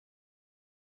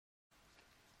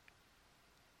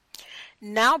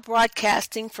Now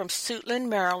broadcasting from Suitland,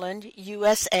 Maryland,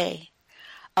 USA.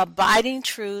 Abiding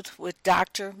Truth with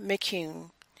Dr.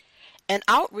 McCune, an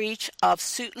outreach of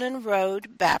Suitland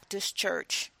Road Baptist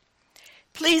Church.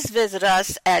 Please visit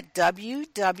us at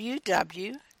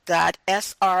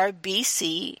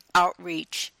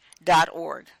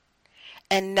www.srbcoutreach.org.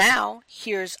 And now,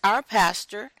 here's our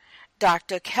pastor,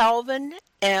 Dr. Calvin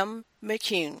M.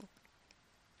 McCune.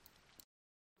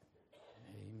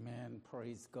 Amen.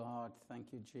 Praise God.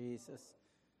 Thank you, Jesus.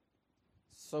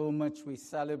 So much we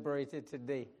celebrated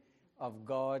today of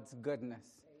God's goodness.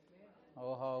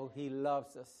 Oh, how He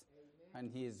loves us and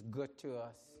He is good to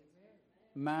us.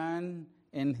 Man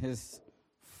in his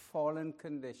fallen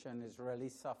condition is really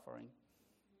suffering.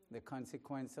 The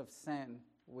consequence of sin,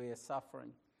 we are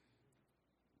suffering.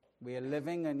 We are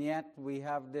living, and yet we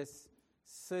have this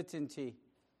certainty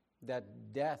that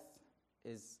death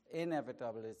is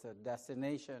inevitable. It's a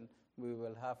destination we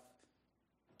will have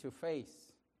to face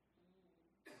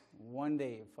one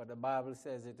day. For the Bible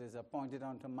says it is appointed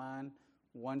unto man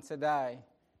once to die,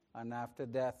 and after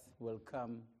death will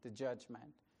come the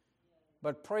judgment.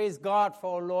 But praise God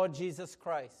for our Lord Jesus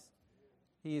Christ.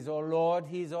 He is our Lord.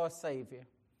 He is our Savior.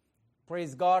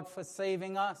 Praise God for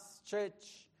saving us,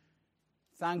 church.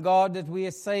 Thank God that we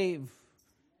are saved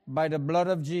by the blood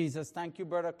of Jesus. Thank you,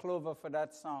 Brother Clover, for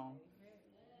that song.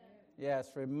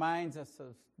 Yes, reminds us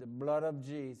of the blood of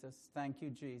Jesus. Thank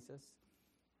you, Jesus.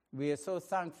 We are so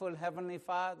thankful, Heavenly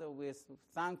Father. We are so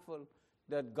thankful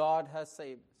that God has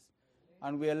saved us.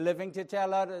 And we are living to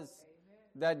tell others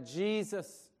that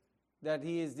Jesus, that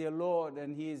He is their Lord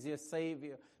and He is their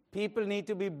Savior. People need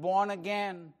to be born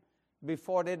again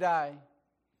before they die.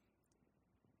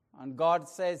 And God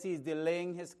says He's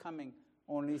delaying His coming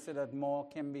only so that more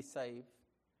can be saved.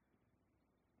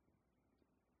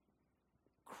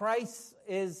 Christ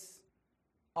is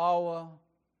our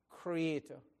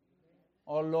Creator,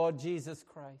 our Lord Jesus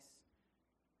Christ.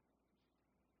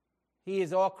 He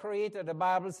is our Creator. The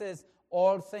Bible says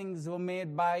all things were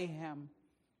made by Him,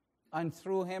 and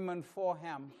through Him and for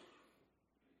Him.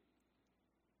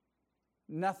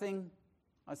 Nothing,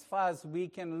 as far as we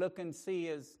can look and see,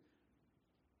 is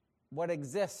what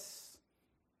exists.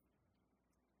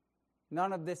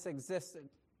 None of this existed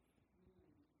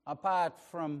apart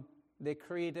from the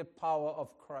creative power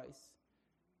of Christ.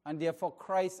 And therefore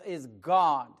Christ is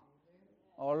God.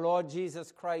 Our Lord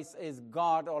Jesus Christ is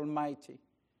God Almighty.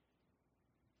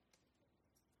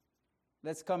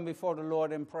 Let's come before the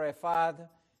Lord in prayer. Father,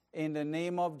 in the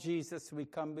name of Jesus, we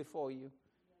come before you.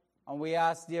 And we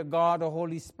ask, dear God, the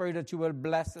Holy Spirit, that you will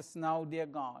bless us now, dear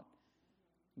God.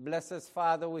 Bless us,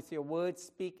 Father, with your word.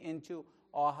 Speak into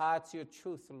our hearts your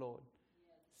truth, Lord.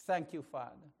 Thank you,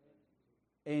 Father.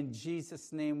 In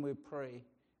Jesus' name we pray.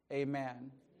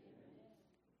 Amen.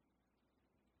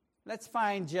 Let's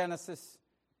find Genesis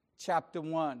chapter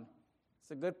 1. It's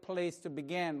a good place to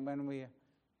begin when we're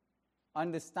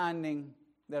understanding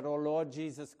that our Lord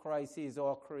Jesus Christ is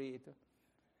our Creator.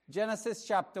 Genesis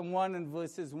chapter 1 and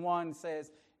verses 1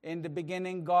 says, in the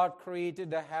beginning God created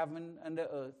the heaven and the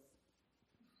earth.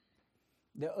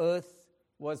 The earth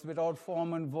was without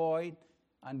form and void,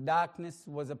 and darkness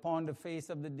was upon the face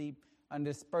of the deep, and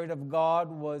the Spirit of God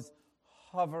was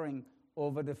hovering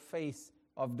over the face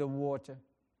of the water.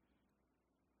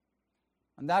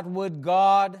 And that word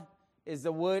God is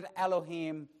the word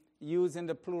Elohim, used in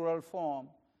the plural form.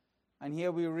 And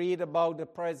here we read about the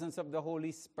presence of the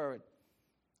Holy Spirit.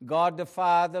 God the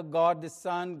Father, God the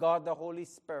Son, God the Holy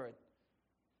Spirit.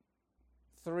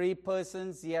 Three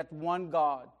persons, yet one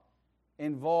God,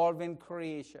 involved in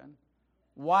creation.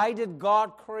 Why did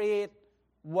God create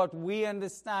what we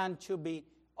understand to be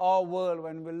our world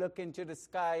when we look into the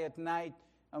sky at night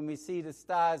and we see the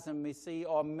stars and we see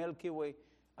our Milky Way?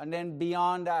 And then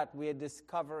beyond that, we are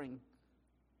discovering.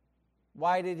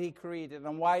 Why did He create it?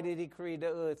 And why did He create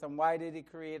the earth? And why did He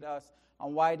create us?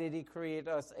 And why did He create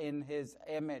us in His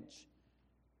image?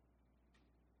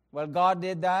 Well, God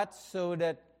did that so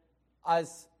that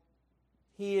as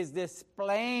He is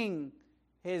displaying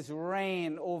His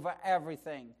reign over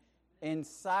everything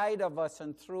inside of us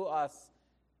and through us,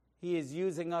 He is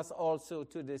using us also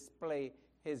to display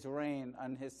His reign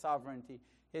and His sovereignty,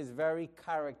 His very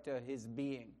character, His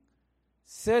being.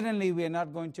 Certainly we are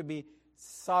not going to be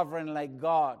sovereign like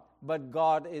God, but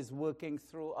God is working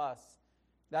through us.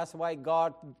 That's why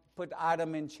God put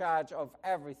Adam in charge of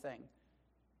everything.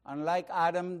 Unlike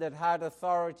Adam that had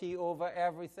authority over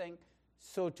everything,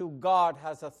 so too God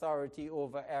has authority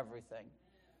over everything.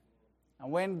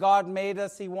 And when God made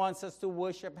us, He wants us to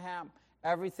worship Him.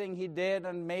 Everything He did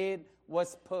and made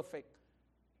was perfect.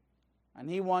 And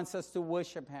He wants us to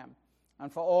worship Him.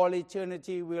 And for all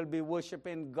eternity, we'll be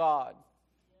worshiping God.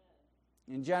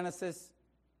 In Genesis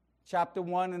chapter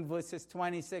 1 and verses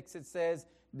 26, it says,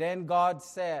 "Then God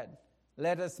said,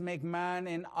 let us make man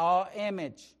in our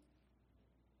image,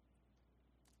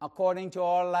 according to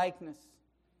our likeness.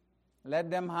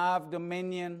 Let them have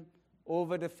dominion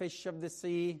over the fish of the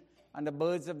sea and the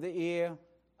birds of the air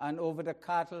and over the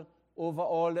cattle, over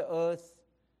all the earth,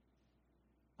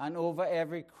 and over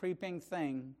every creeping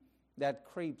thing that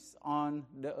creeps on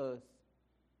the earth."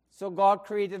 So God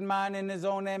created man in his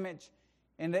own image.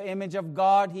 In the image of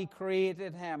God, he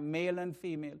created him, male and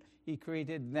female. He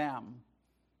created them.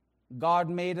 God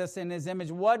made us in his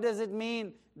image. What does it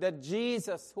mean that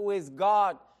Jesus, who is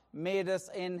God, made us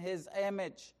in his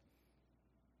image?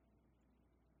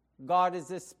 God is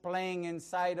displaying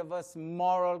inside of us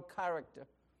moral character.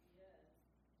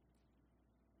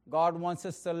 God wants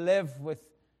us to live with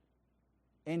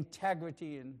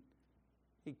integrity, and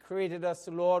he created us,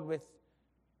 Lord,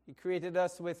 he created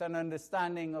us with an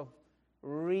understanding of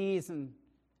reason,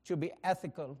 to be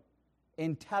ethical,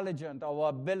 intelligent, our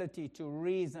ability to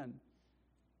reason.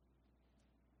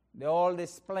 They're all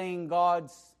displaying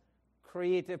God's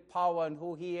creative power and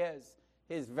who he is,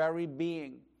 his very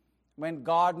being. When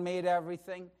God made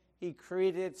everything, he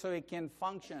created it so it can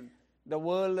function, the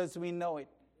world as we know it.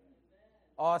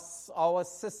 Our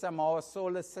system, our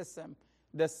solar system,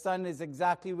 the sun is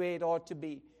exactly where it ought to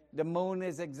be. The moon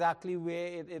is exactly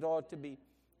where it ought to be,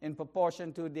 in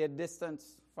proportion to their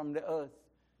distance from the earth.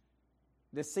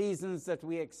 The seasons that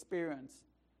we experience,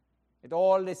 it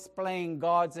all displaying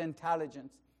God's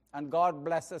intelligence. And God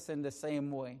bless us in the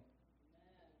same way.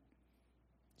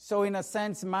 So in a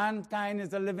sense, mankind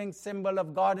is a living symbol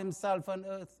of God himself on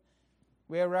earth.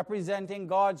 We are representing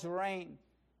God's reign.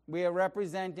 We are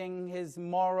representing his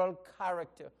moral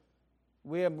character.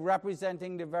 We are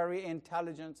representing the very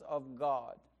intelligence of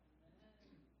God.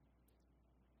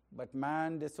 But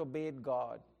man disobeyed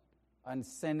God, and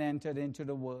sin entered into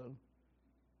the world.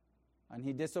 And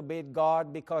he disobeyed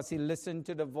God because he listened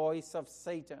to the voice of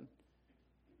Satan.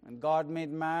 And God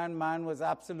made man. Man was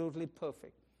absolutely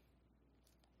perfect.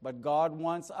 But God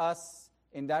wants us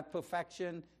in that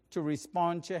perfection to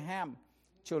respond to him,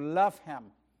 to love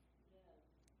him.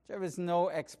 There is no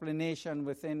explanation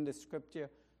within the scripture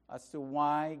as to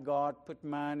why God put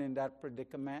man in that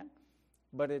predicament.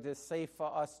 But it is safe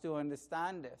for us to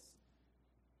understand this,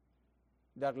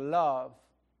 that love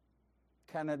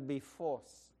cannot be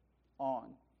forced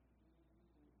on.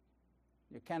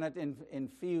 You cannot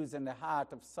infuse in the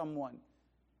heart of someone,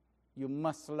 "You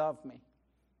must love me."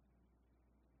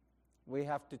 We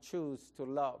have to choose to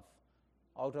love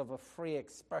out of a free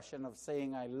expression of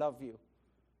saying, "I love you."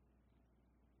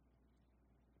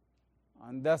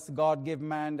 And thus God gave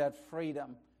man that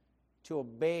freedom to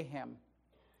obey him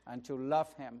and to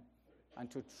love him and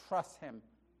to trust him,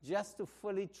 just to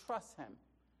fully trust him.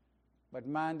 But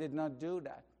man did not do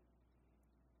that.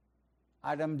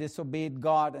 Adam disobeyed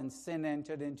God and sin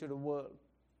entered into the world.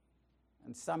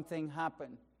 And something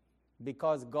happened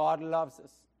because God loves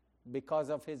us, because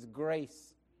of his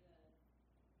grace.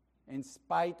 In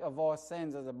spite of our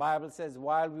sins, as the Bible says,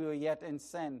 while we were yet in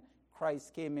sin,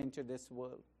 Christ came into this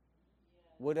world.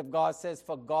 Word of God says,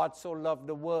 "For God so loved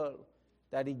the world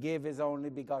that he gave his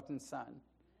only begotten Son."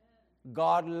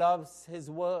 God loves his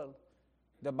world.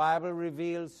 The Bible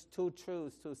reveals two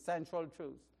truths, two central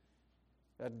truths.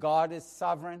 That God is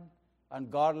sovereign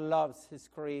and God loves his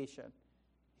creation.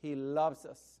 He loves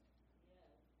us.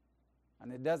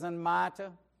 And it doesn't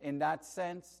matter in that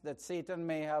sense that Satan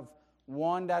may have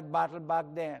won that battle back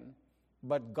then,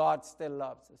 but God still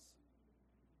loves us.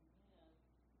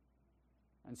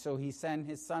 And so he sent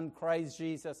his son Christ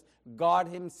Jesus. God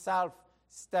himself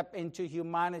stepped into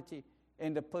humanity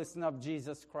in the person of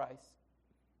Jesus Christ.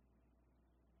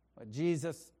 But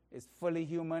Jesus is fully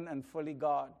human and fully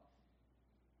God.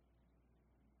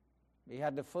 We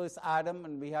had the first Adam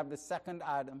and we have the second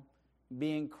Adam,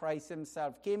 being Christ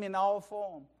himself. Came in our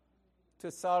form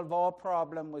to solve our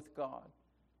problem with God.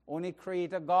 Only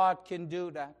Creator God can do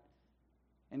that.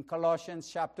 In Colossians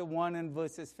chapter 1 and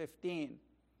verses 15.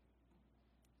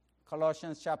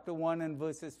 Colossians chapter 1 and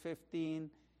verses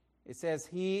 15. It says,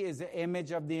 "He is the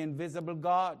image of the invisible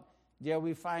God." There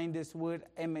we find this word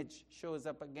image shows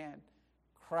up again.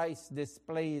 Christ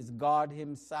displays God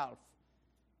himself.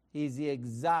 He is the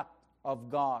exact of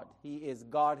God. He is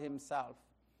God himself.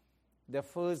 The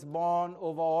firstborn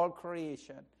over all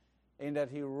creation, in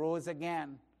that he rose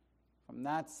again. From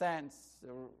that sense,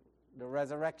 the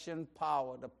resurrection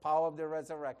power, the power of the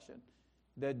resurrection,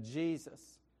 that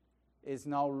Jesus is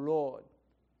now Lord.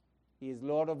 He is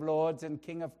Lord of lords and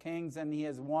King of kings, and he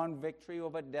has won victory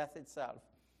over death itself.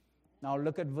 Now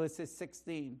look at verses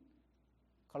 16.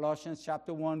 Colossians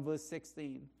chapter 1, verse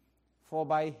 16. For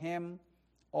by him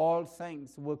all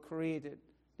things were created,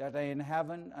 that are in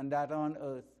heaven and that are on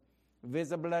earth,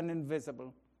 visible and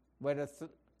invisible, whether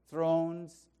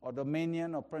thrones or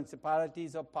dominion or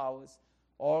principalities or powers.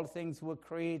 All things were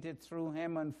created through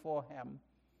him and for him.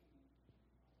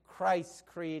 Christ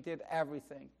created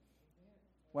everything.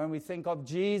 When we think of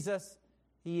Jesus,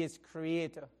 he is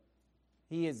creator.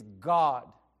 He is God.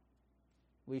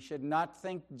 We should not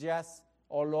think just,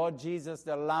 oh Lord Jesus,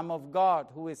 the Lamb of God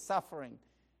who is suffering.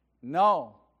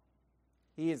 No.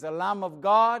 He is a Lamb of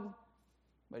God,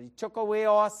 but he took away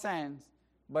our sins,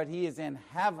 but he is in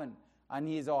heaven, and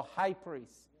he is our high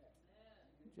priest.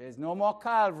 There's no more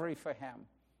Calvary for him.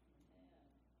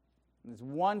 It's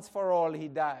once for all he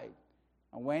died.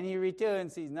 And when he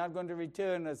returns, he's not going to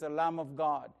return as a Lamb of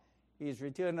God. He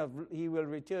will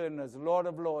return as Lord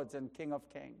of Lords and King of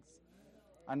Kings.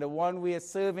 And the one we are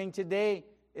serving today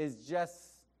is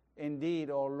just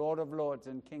indeed our Lord of Lords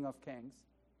and King of Kings.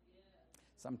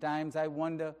 Sometimes I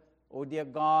wonder, oh dear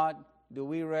God, do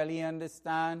we really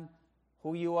understand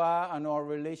who you are and our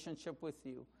relationship with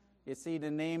you? You see,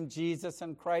 the name Jesus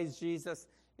and Christ Jesus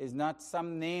is not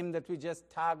some name that we just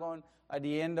tag on at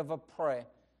the end of a prayer.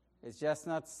 It's just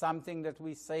not something that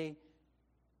we say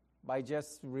by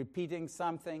just repeating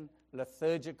something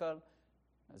liturgical,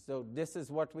 as though this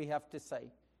is what we have to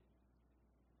say.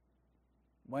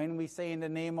 When we say in the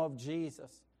name of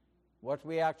Jesus, what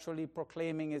we're actually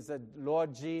proclaiming is that,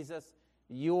 Lord Jesus,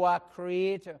 you are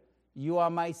creator, you are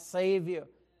my Savior,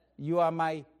 you are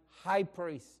my high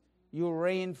priest, you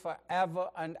reign forever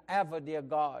and ever, dear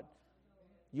God.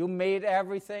 You made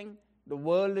everything, the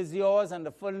world is yours and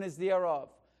the fullness thereof.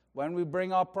 When we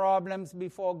bring our problems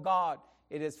before God,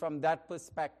 it is from that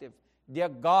perspective. Dear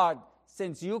God,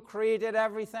 since you created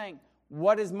everything,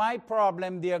 what is my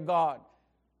problem, dear God?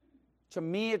 To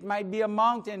me, it might be a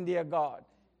mountain, dear God.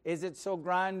 Is it so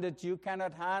grand that you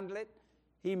cannot handle it?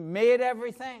 He made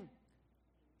everything.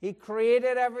 He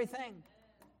created everything.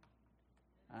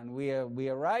 And we are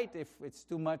right if it's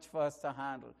too much for us to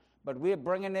handle. But we're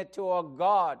bringing it to our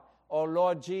God, our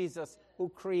Lord Jesus, who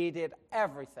created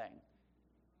everything.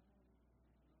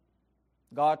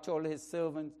 God told his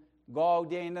servants, go out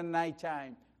there in the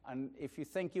nighttime, and if you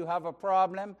think you have a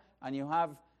problem and you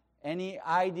have any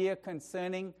idea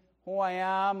concerning who I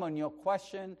am and your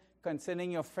question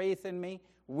concerning your faith in me,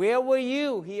 where were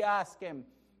you? He asked him.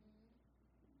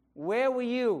 Where were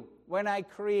you when I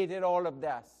created all of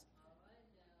this?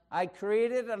 I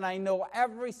created and I know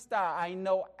every star. I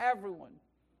know everyone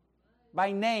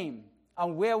by name.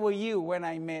 And where were you when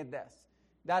I made this?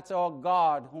 That's our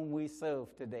God whom we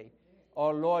serve today.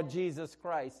 Our Lord Jesus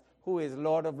Christ, who is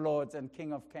Lord of Lords and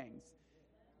King of Kings.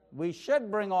 We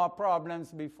should bring our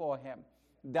problems before him.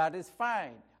 That is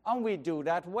fine. And we do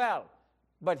that well.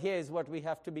 But here's what we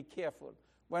have to be careful.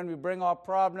 When we bring our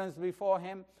problems before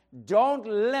him, don't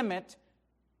limit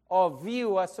our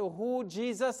view as to who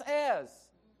Jesus is.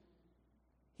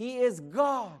 He is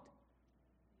God.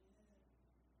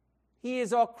 He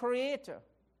is our creator.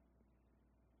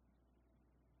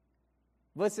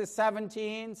 Verses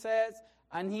 17 says,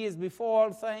 and he is before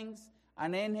all things,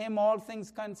 and in him all things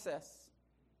consist.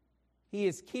 He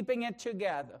is keeping it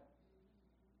together.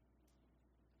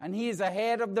 And he is the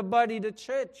head of the body, the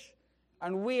church.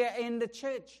 And we are in the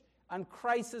church. And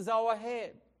Christ is our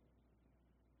head.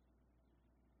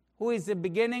 Who is the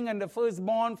beginning and the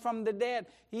firstborn from the dead.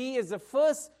 He is the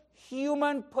first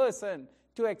human person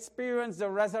to experience the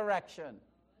resurrection.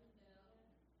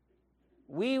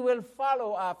 We will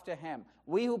follow after him.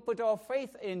 We who put our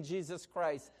faith in Jesus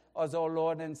Christ as our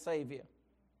Lord and Savior.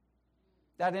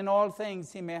 That in all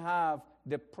things he may have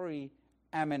the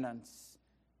preeminence.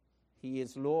 He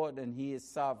is Lord and he is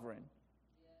sovereign.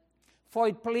 For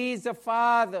it pleased the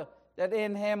Father that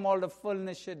in him all the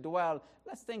fullness should dwell.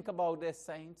 Let's think about this,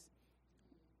 saints.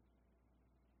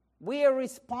 We are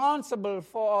responsible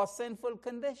for our sinful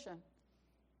condition.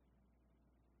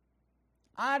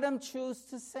 Adam chose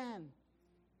to sin.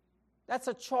 That's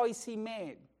a choice he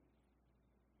made.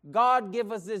 God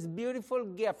gave us this beautiful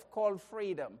gift called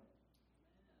freedom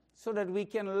so that we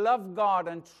can love God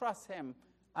and trust him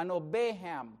and obey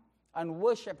him and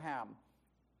worship him.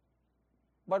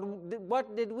 But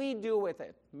what did we do with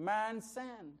it? Man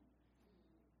sinned.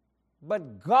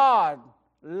 But God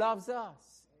loves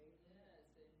us.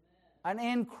 And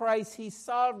in Christ he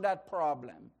solved that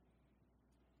problem.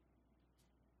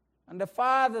 And the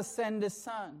Father sent the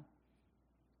Son,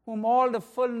 whom all the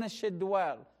fullness should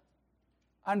dwell,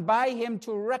 and by him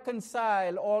to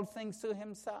reconcile all things to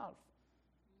himself.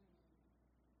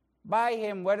 By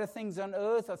him, whether things on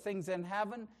earth or things in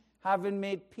heaven, having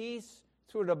made peace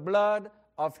through the blood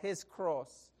of his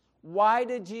cross. Why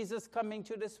did Jesus come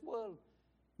into this world?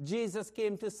 Jesus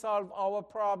came to solve our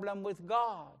problem with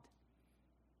God.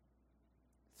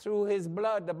 Through his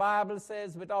blood, the Bible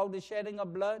says, without the shedding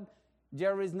of blood,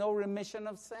 there is no remission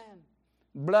of sin.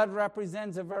 Blood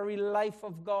represents the very life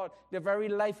of God, the very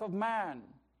life of man.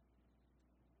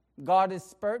 God is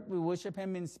spirit. We worship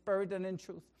him in spirit and in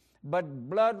truth. But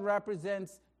blood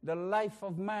represents the life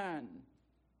of man.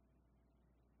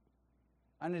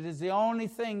 And it is the only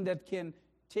thing that can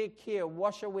take care,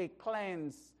 wash away,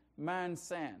 cleanse man's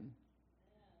sin.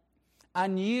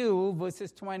 And you,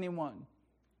 verses 21,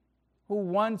 who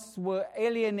once were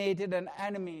alienated and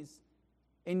enemies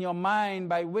in your mind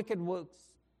by wicked works,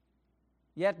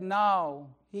 yet now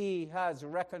he has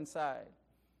reconciled.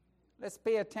 Let's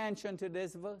pay attention to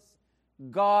this verse.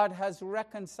 God has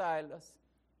reconciled us.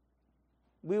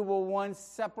 We were once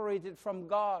separated from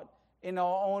God in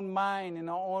our own mind, in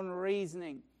our own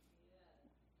reasoning,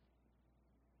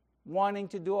 wanting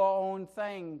to do our own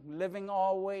thing, living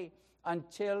our way,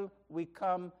 until we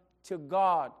come to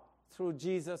God through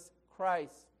Jesus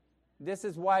Christ. This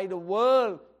is why the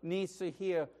world needs to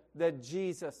hear that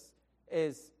Jesus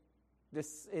is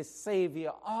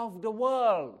Savior of the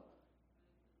world.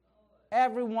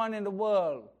 Everyone in the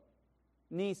world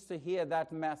needs to hear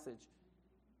that message.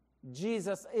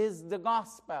 Jesus is the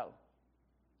gospel.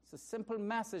 It's a simple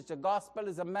message. The gospel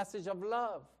is a message of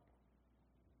love.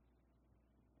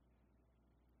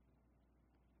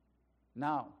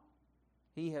 Now,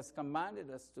 he has commanded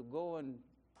us to go and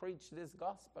preach this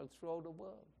gospel throughout the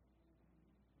world.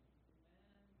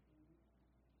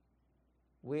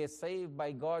 We are saved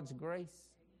by God's grace.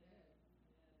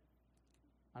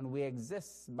 And we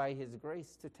exist by his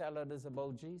grace to tell others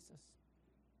about Jesus.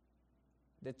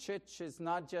 The church is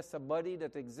not just a body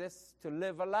that exists to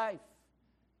live a life.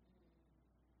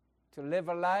 To live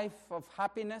a life of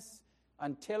happiness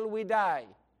until we die.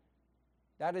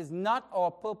 That is not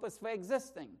our purpose for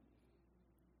existing.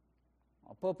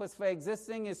 Our purpose for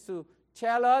existing is to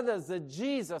tell others that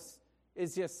Jesus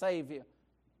is your Savior.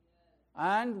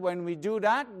 And when we do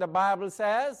that, the Bible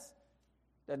says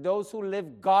that those who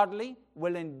live godly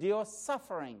will endure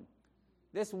suffering.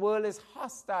 This world is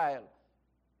hostile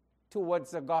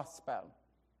towards the gospel.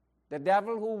 The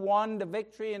devil who won the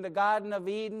victory in the Garden of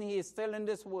Eden, he is still in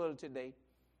this world today.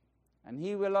 And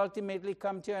he will ultimately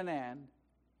come to an end.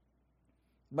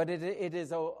 But it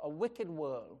is a wicked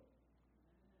world,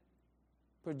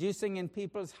 producing in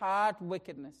people's heart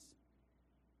wickedness.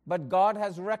 But God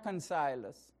has reconciled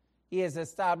us. He has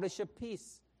established a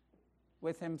peace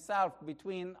with himself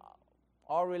between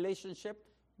our relationship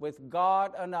with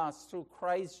God and us through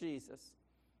Christ Jesus,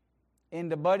 in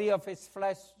the body of his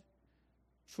flesh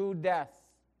through death,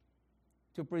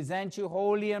 to present you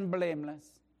holy and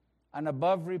blameless and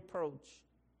above reproach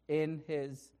in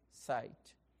his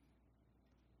sight.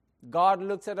 God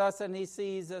looks at us and he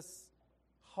sees us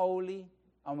holy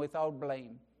and without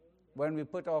blame when we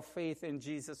put our faith in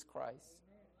Jesus Christ.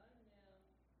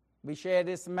 We share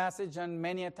this message, and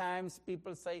many a times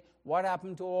people say, what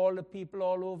happened to all the people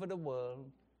all over the world?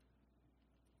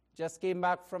 Just came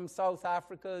back from South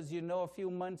Africa, as you know, a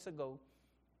few months ago.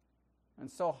 And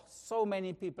so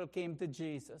many people came to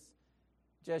Jesus.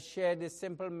 Just share this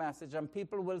simple message, and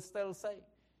people will still say,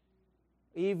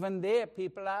 even there,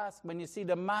 people ask, when you see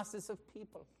the masses of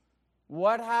people,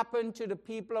 what happened to the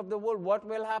people of the world? What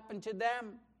will happen to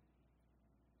them?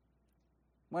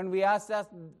 When we ask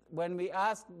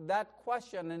that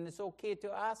question, and it's okay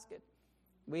to ask it,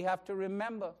 we have to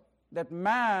remember that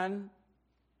man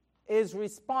is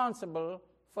responsible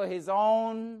for his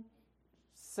own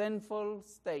sinful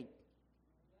state.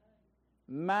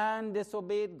 Man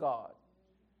disobeyed God.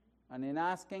 And in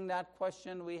asking that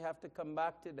question, we have to come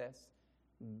back to this.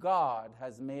 God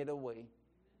has made a way.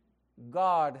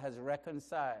 God has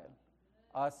reconciled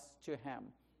us to him.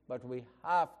 But we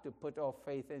have to put our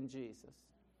faith in Jesus.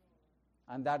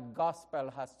 And that gospel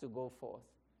has to go forth.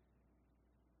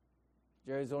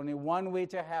 There is only one way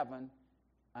to heaven,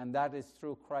 and that is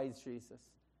through Christ Jesus.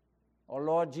 Our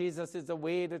Lord Jesus is the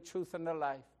way, the truth, and the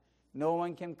life. No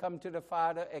one can come to the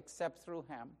Father except through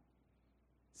him.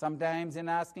 Sometimes in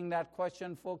asking that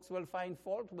question, folks will find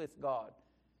fault with God.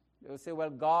 They'll say, well,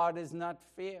 God is not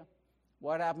fair.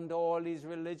 What happened to all these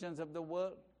religions of the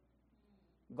world?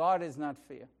 God is not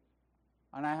fair.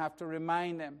 And I have to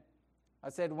remind them, I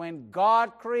said, when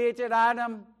God created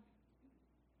Adam,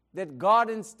 did God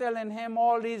instill in him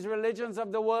all these religions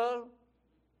of the world?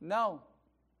 No.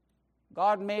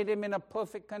 God made him in a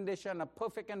perfect condition, a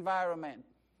perfect environment.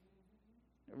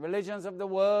 The religions of the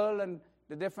world and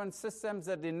the different systems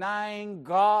are denying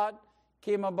God.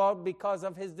 came about because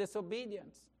of his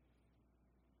disobedience.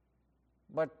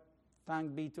 But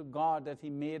thank be to God that he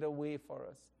made a way for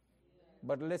us.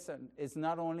 But listen, it's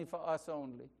not only for us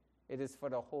only. It is for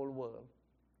the whole world.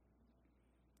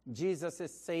 Jesus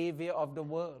is Savior of the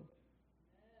world.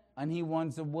 And he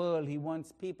wants the world. He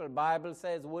wants people. Bible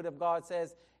says, Word of God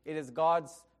says, it is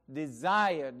God's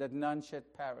desire that none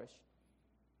should perish.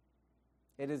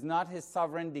 It is not his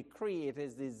sovereign decree. It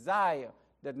is desire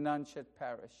that none should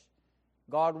perish.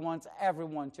 God wants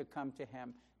everyone to come to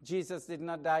him. Jesus did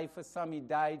not die for some. He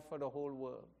died for the whole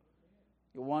world.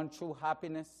 You want true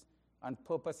happiness and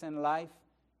purpose in life?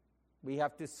 We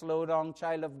have to slow down,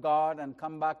 child of God, and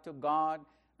come back to God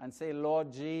and say,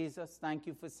 Lord Jesus, thank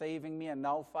you for saving me. And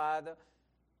now, Father,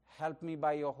 help me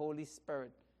by your Holy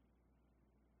Spirit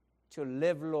to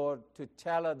live, Lord, to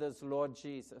tell others, Lord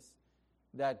Jesus,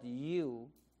 that you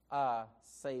are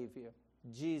Savior.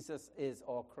 Jesus is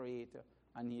our Creator,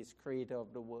 and he is Creator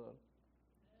of the world.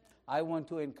 I want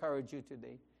to encourage you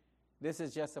today. This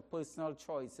is just a personal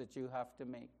choice that you have to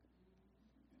make,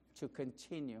 to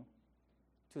continue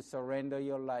to surrender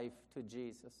your life to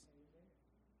Jesus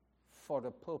for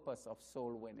the purpose of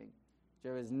soul winning.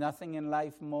 There is nothing in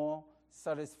life more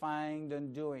satisfying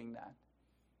than doing that.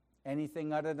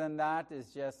 Anything other than that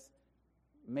is just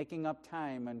making up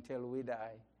time until we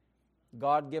die.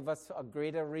 God give us a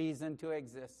greater reason to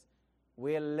exist.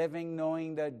 We're living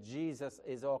knowing that Jesus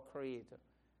is our Creator.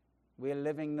 We're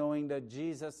living knowing that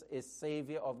Jesus is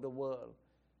Savior of the world.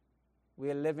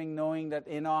 We're living knowing that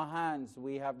in our hands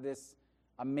we have this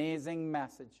amazing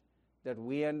message that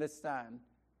we understand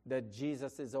that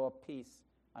Jesus is our peace,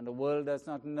 and the world does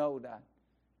not know that.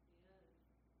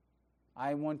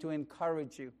 I want to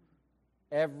encourage you,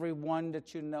 everyone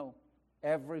that you know,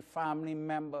 every family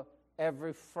member,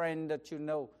 every friend that you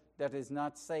know that is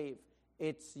not saved,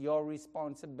 it's your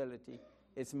responsibility.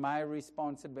 It's my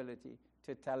responsibility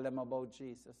to tell them about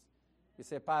Jesus. You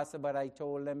say, Pastor, but I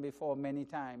told them before many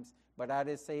times, but are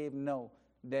they saved? No.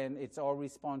 Then it's our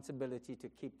responsibility to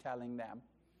keep telling them.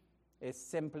 It's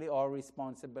simply our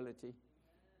responsibility.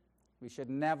 We should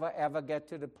never ever get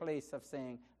to the place of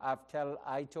saying,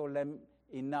 I told them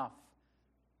enough.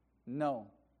 No,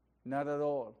 not at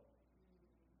all.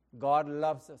 God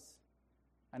loves us.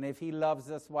 And if he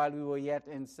loves us while we were yet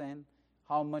in sin,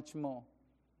 how much more?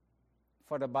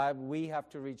 For the Bible, we have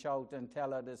to reach out and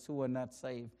tell others who are not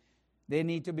saved. They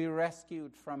need to be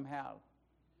rescued from hell.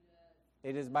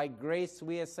 It is by grace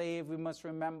we are saved. We must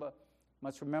remember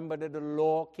that the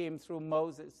law came through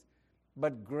Moses,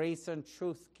 but grace and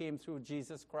truth came through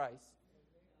Jesus Christ.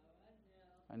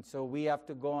 And so we have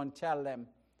to go and tell them.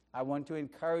 I want to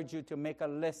encourage you to make a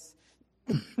list.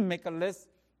 Make a list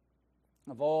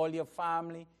of all your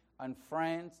family and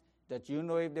friends that you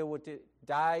know if they were to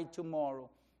die tomorrow,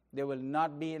 they will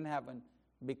not be in heaven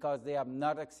because they have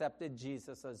not accepted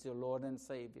Jesus as your Lord and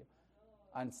Savior.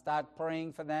 And start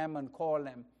praying for them and call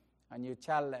them. And you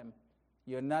tell them,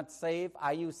 you're not saved.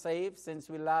 Are you saved since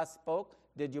we last spoke?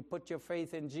 Did you put your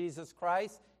faith in Jesus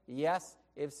Christ? Yes.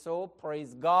 If so,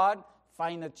 praise God.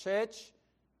 Find a church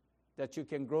that you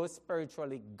can grow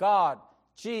spiritually. God,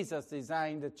 Jesus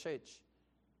designed the church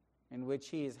in which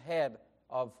he is head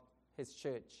of his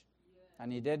church.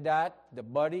 And he did that, the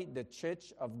body, the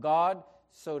church of God,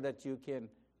 so that you can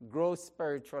grow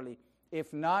spiritually.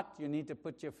 If not, you need to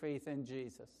put your faith in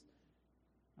Jesus.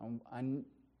 And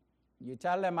you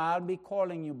tell them, I'll be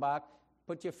calling you back.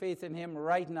 Put your faith in him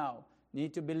right now. You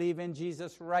need to believe in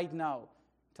Jesus right now.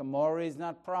 Tomorrow is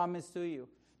not promised to you.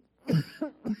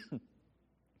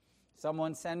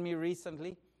 Someone sent me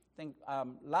recently, I think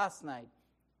last night,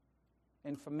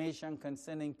 information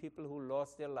concerning people who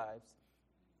lost their lives,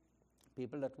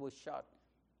 people that were shot.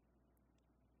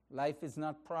 Life is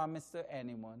not promised to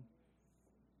anyone.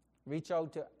 Reach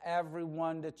out to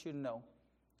everyone that you know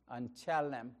and tell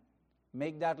them.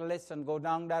 Make that list and go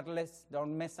down that list.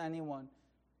 Don't miss anyone.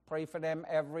 Pray for them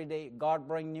every day. God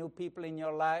bring new people in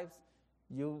your lives.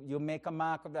 You make a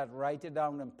mark of that. Write it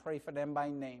down and pray for them by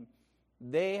name.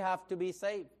 They have to be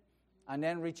saved. And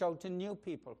then reach out to new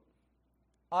people,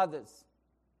 others,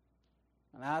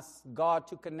 and ask God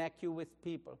to connect you with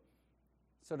people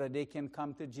so that they can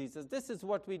come to Jesus. This is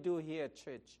what we do here at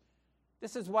church.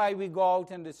 This is why we go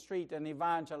out in the street and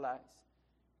evangelize.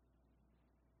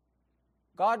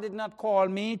 God did not call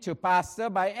me to pastor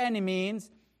by any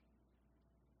means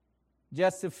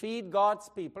just to feed God's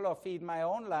people or feed my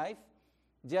own life,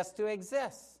 just to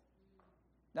exist.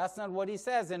 That's not what he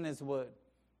says in his word.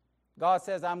 God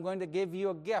says, I'm going to give you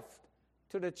a gift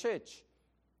to the church.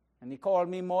 And he called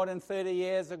me more than 30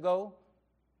 years ago.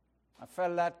 I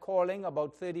felt that calling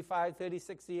about 35,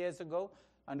 36 years ago.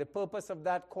 And the purpose of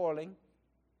that calling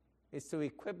is to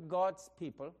equip God's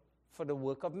people for the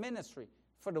work of ministry,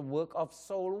 for the work of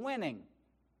soul winning.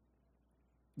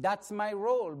 That's my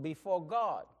role before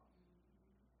God,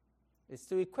 is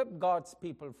to equip God's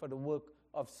people for the work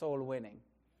of soul winning.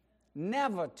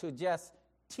 Never to just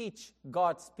teach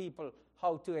God's people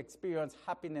how to experience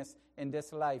happiness in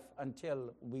this life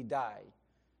until we die.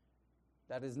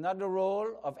 That is not the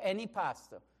role of any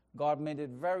pastor. God made it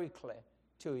very clear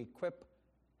to equip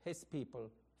his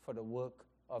people for the work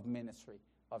of ministry,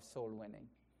 of soul winning.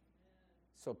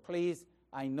 So please,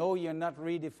 I know you're not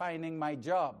redefining my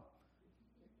job.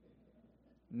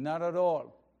 Not at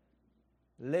all.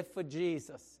 Live for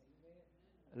Jesus.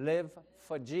 Live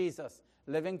for Jesus.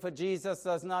 Living for Jesus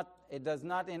does not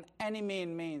in any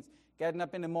means getting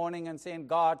up in the morning and saying,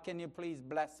 God, can you please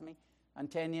bless me? And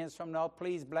 10 years from now,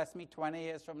 please bless me. 20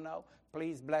 years from now,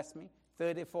 please bless me.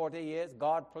 30, 40 years,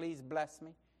 God, please bless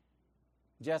me.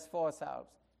 Just for ourselves.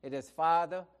 It is,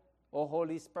 Father, O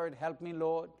Holy Spirit, help me,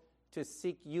 Lord, to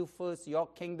seek you first, your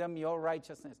kingdom, your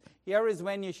righteousness. Here is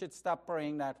when you should stop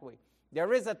praying that way.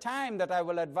 There is a time that I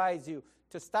will advise you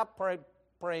to stop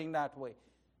praying that way.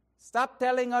 Stop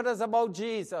telling others about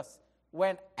Jesus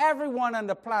when everyone on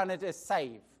the planet is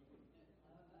saved.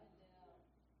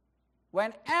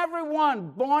 When everyone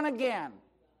born again,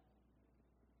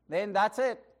 then that's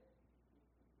it.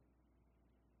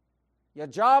 Your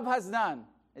job has done.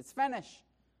 It's finished.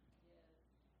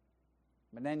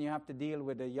 But then you have to deal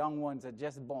with the young ones that are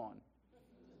just born.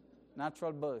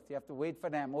 Natural birth. You have to wait for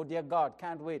them. Oh, dear God,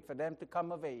 can't wait for them to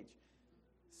come of age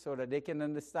so that they can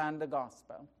understand the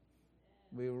gospel.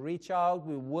 We reach out.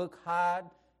 We work hard.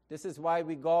 This is why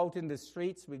we go out in the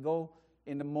streets. We go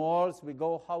in the malls. We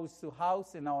go house to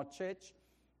house in our church.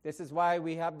 This is why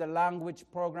we have the language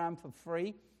program for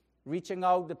free, reaching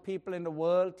out to people in the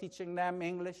world, teaching them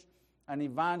English and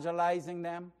evangelizing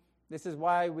them. This is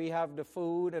why we have the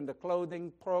food and the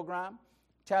clothing program,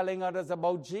 telling others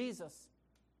about Jesus.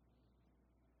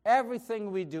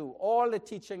 Everything we do, all the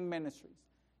teaching ministries,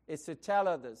 is to tell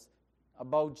others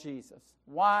about Jesus.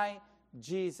 Why?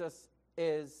 Jesus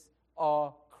is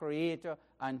our Creator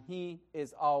and He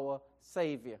is our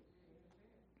Savior.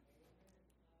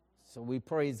 So we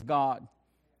praise God.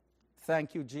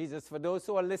 Thank you, Jesus. For those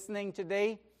who are listening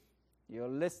today, you're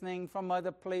listening from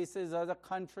other places, other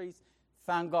countries.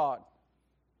 Thank God.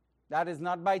 That is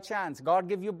not by chance. God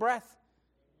give you breath.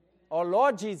 Our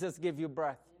Lord Jesus give you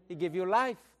breath. He give you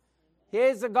life.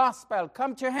 Here's the gospel.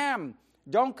 Come to Him.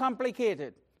 Don't complicate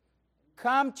it.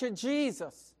 Come to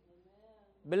Jesus.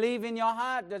 Believe in your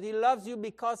heart that He loves you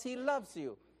because He loves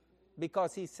you.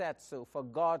 Because He said so. For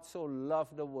God so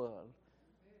loved the world.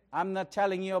 I'm not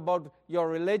telling you about your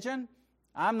religion.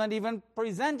 I'm not even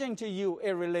presenting to you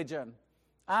a religion.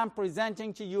 I'm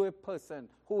presenting to you a person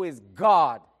who is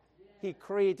God. He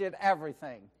created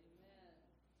everything.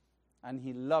 And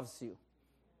He loves you.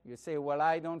 You say, well,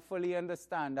 I don't fully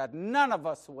understand that. None of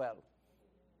us will.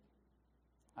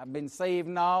 I've been saved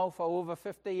now for over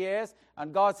 50 years,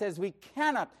 and God says we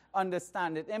cannot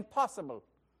understand it. Impossible.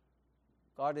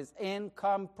 God is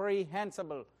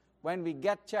incomprehensible. When we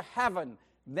get to heaven,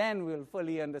 then we'll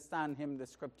fully understand Him, the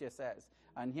Scripture says.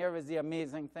 And here is the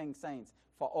amazing thing, saints.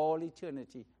 For all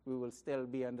eternity, we will still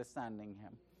be understanding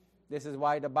Him. This is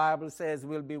why the Bible says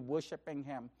we'll be worshiping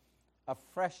Him. A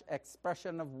fresh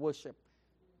expression of worship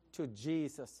to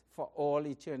Jesus for all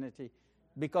eternity.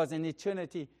 Because in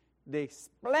eternity, the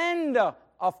splendor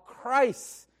of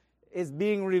Christ is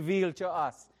being revealed to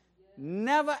us.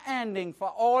 Never ending for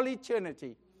all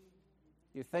eternity.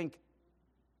 You think,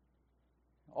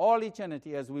 all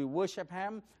eternity as we worship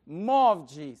Him, more of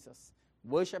Jesus.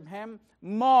 Worship Him,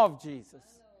 more of Jesus.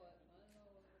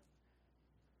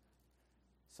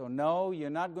 So no, you're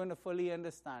not going to fully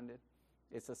understand it.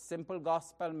 It's a simple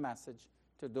gospel message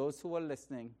to those who are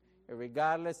listening,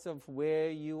 regardless of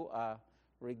where you are,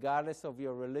 regardless of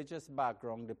your religious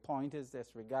background. The point is this,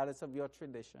 regardless of your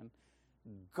tradition,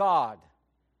 God,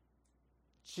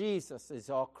 Jesus is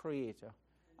our Creator,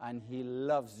 and He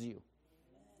loves you.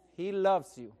 He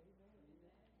loves you.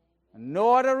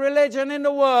 No other religion in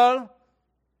the world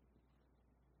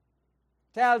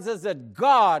tells us that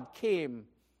God came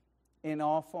in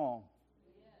our form.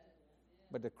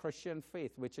 But the Christian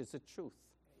faith, which is the truth.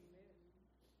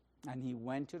 And He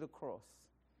went to the cross.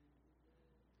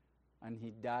 And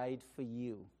He died for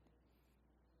you.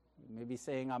 You may be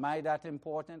saying, am I that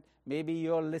important? Maybe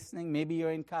you're listening. Maybe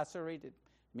you're incarcerated.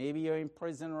 Maybe you're in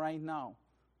prison right now.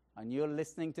 And you're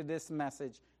listening to this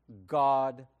message.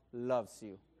 God loves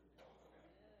you.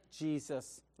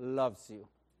 Jesus loves you.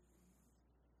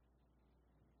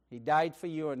 He died for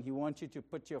you, and He wants you to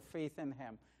put your faith in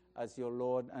Him as your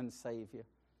Lord and Savior.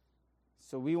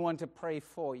 So we want to pray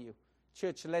for you.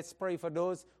 Church, let's pray for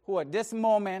those who at this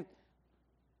moment,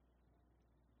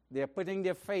 they're putting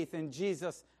their faith in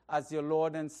Jesus as your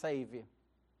Lord and Savior.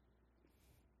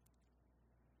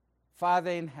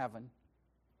 Father in heaven,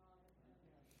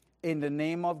 in the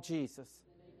name of Jesus,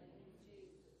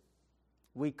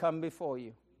 we come before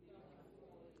you.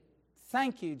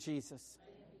 Thank you, Jesus,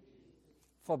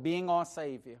 for being our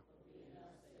Savior,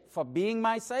 for being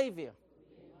my Savior.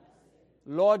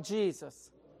 Lord Jesus,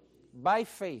 by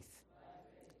faith,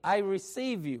 I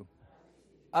receive you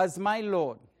as my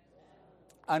Lord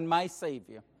and my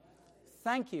Savior.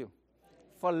 Thank you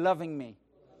for loving me.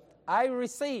 I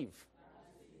receive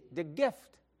the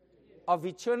gift of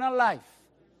eternal life.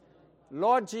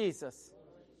 Lord Jesus,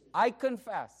 I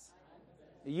confess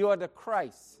you are the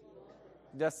Christ,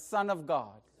 the Son of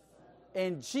God.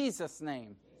 In Jesus'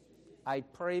 name, I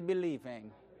pray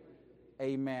believing.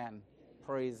 Amen.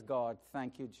 Praise God.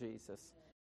 Thank you, Jesus.